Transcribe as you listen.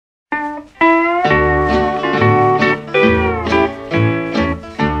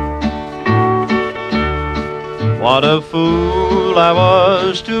What a fool I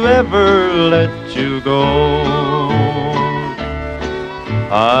was to ever let you go.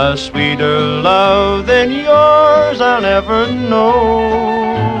 A sweeter love than yours I'll never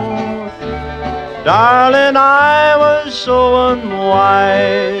know. Darling, I was so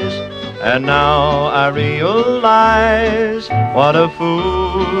unwise, and now I realize what a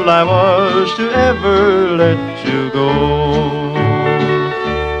fool I was to ever let you go.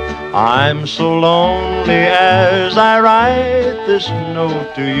 I'm so lonely as I write this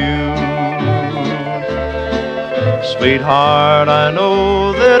note to you. Sweetheart, I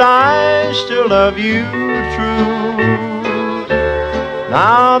know that I still love you true.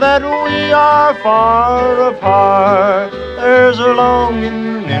 Now that we are far apart, there's a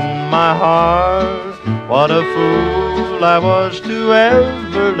longing in my heart. What a fool I was to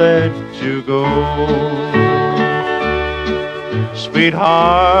ever let you go.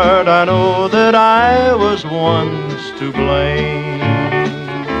 Sweetheart, I know that I was once to blame.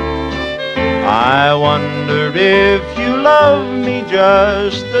 I wonder if you love me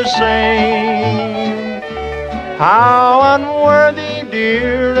just the same. How unworthy,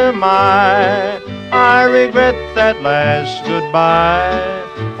 dear, am I regret that last goodbye.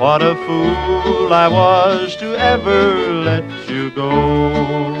 What a fool I was to ever let you go.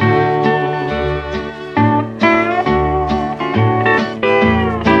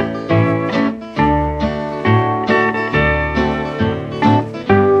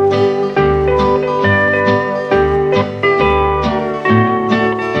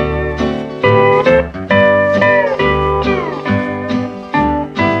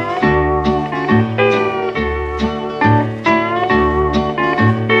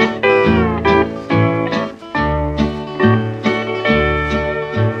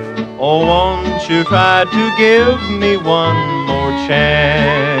 Oh, won't you try to give me one more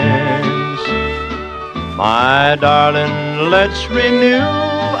chance? My darling, let's renew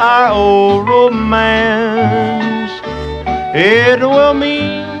our old romance. It will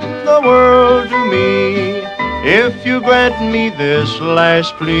mean the world to me if you grant me this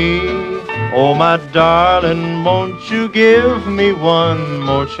last plea. Oh, my darling, won't you give me one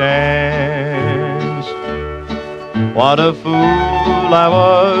more chance? What a fool I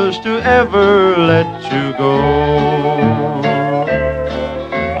was to ever let you go.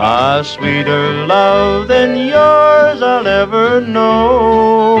 A sweeter love than yours I'll never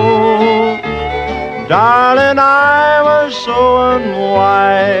know. Darling, I was so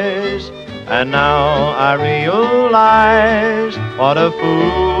unwise, and now I realize what a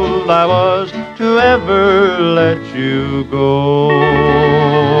fool I was to ever let you go.